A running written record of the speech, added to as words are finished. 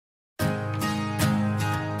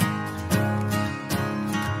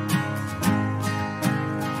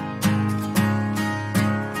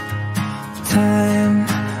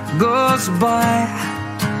goes by,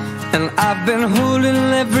 and I've been holding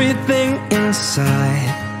everything inside,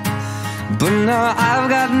 but now I've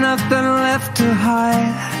got nothing left to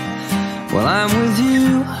hide. Well, I'm with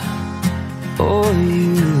you, oh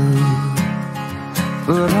you,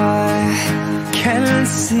 but I can't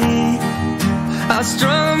see how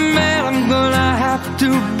strong a man I'm gonna have to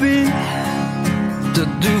be to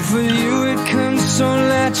do for you. It comes so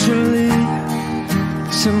naturally,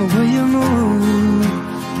 it's in the way you move.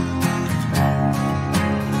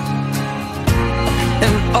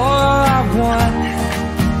 And all I want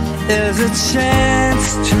is a chance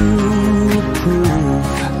to prove,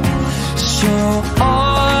 so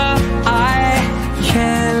all I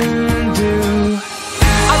can do.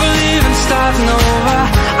 I believe in starting over,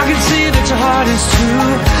 I can see that your heart is true.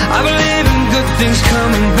 I believe in good things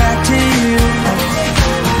coming back to you.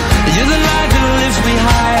 You're the light that lifts me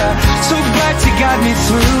higher, so bright you got me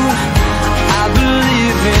through. I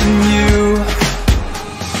believe in you,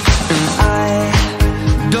 and I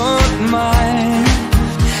don't mind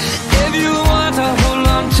if you want to hold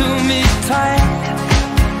on to me tight.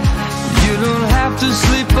 You don't have to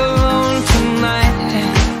sleep alone tonight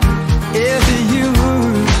if you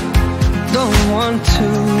don't want to.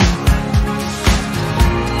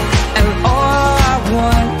 And all I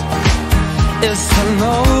want is to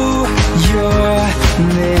know you're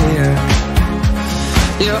near.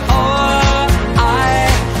 You're all I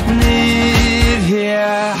need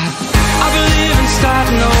here. I believe in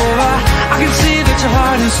starting over, I can see that your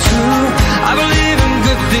heart is true. I believe in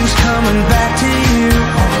good things coming back to you.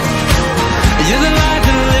 You're the light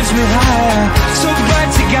that lifts me higher, so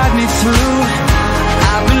bright you got me through.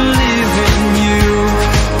 I believe in you.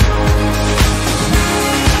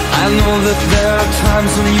 I know that there are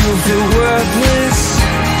times when you feel worthless,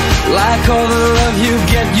 like all the love you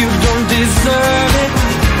get, you don't deserve it.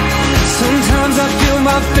 Sometimes I feel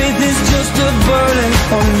my faith is just a burden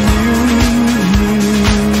on you.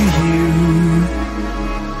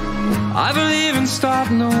 I believe in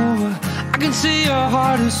starting over, I can see your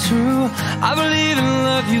heart is true. I believe in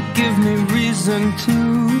love, you give me reason to.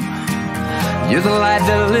 You're the light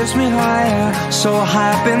that lifts me higher, so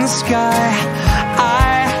high up in the sky.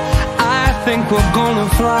 I think we're gonna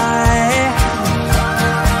fly.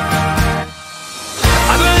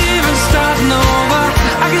 I believe in starting over,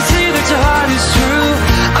 I can see that your heart is true.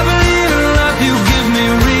 I believe in love, you give me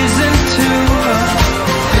reason to.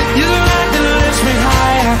 You're the light that lifts me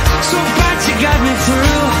higher, so bright you got me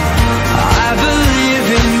through. I believe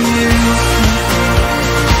in you,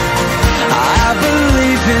 I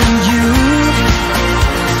believe in you,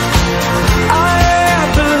 I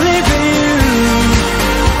believe in you.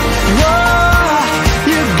 Oh,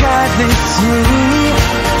 you got me through.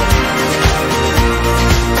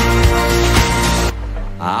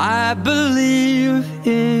 I believe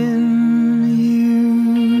in you.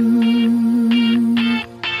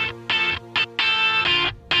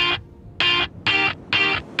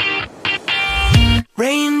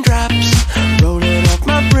 Raindrops rolling off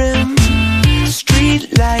my brim, street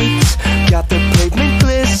lights got the pavement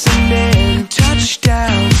glistening.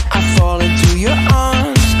 Touchdown, I fall into your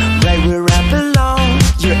arms, right where I belong,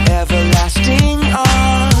 your everlasting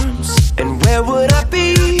arms. And where would I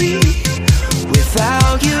be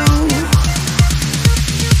without you?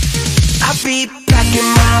 I'll be packing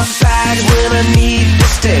my bag when I need to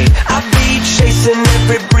stay. I'll be chasing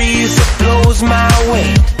every breeze that blows my way.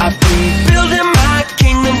 I'll be building my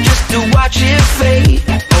kingdom just to watch it fade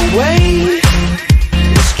away.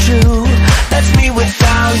 It's true, that's me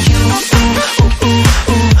without you. Ooh, ooh, ooh,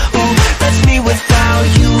 ooh, ooh. That's me without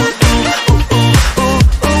you. Ooh, ooh, ooh, ooh,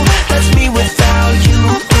 ooh. That's me without you.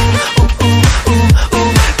 Ooh, ooh, ooh, ooh,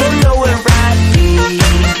 ooh. Don't know where I'd be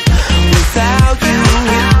without you.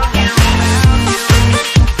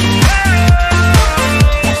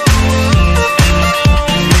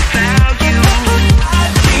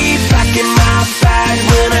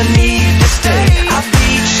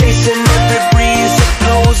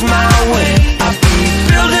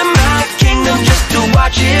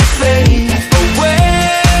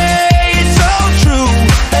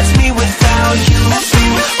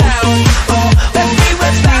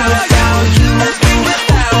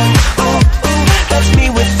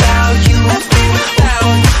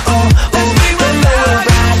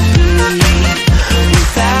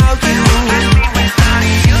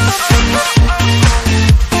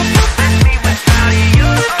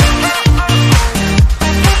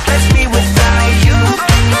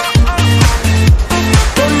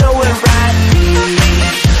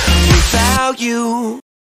 You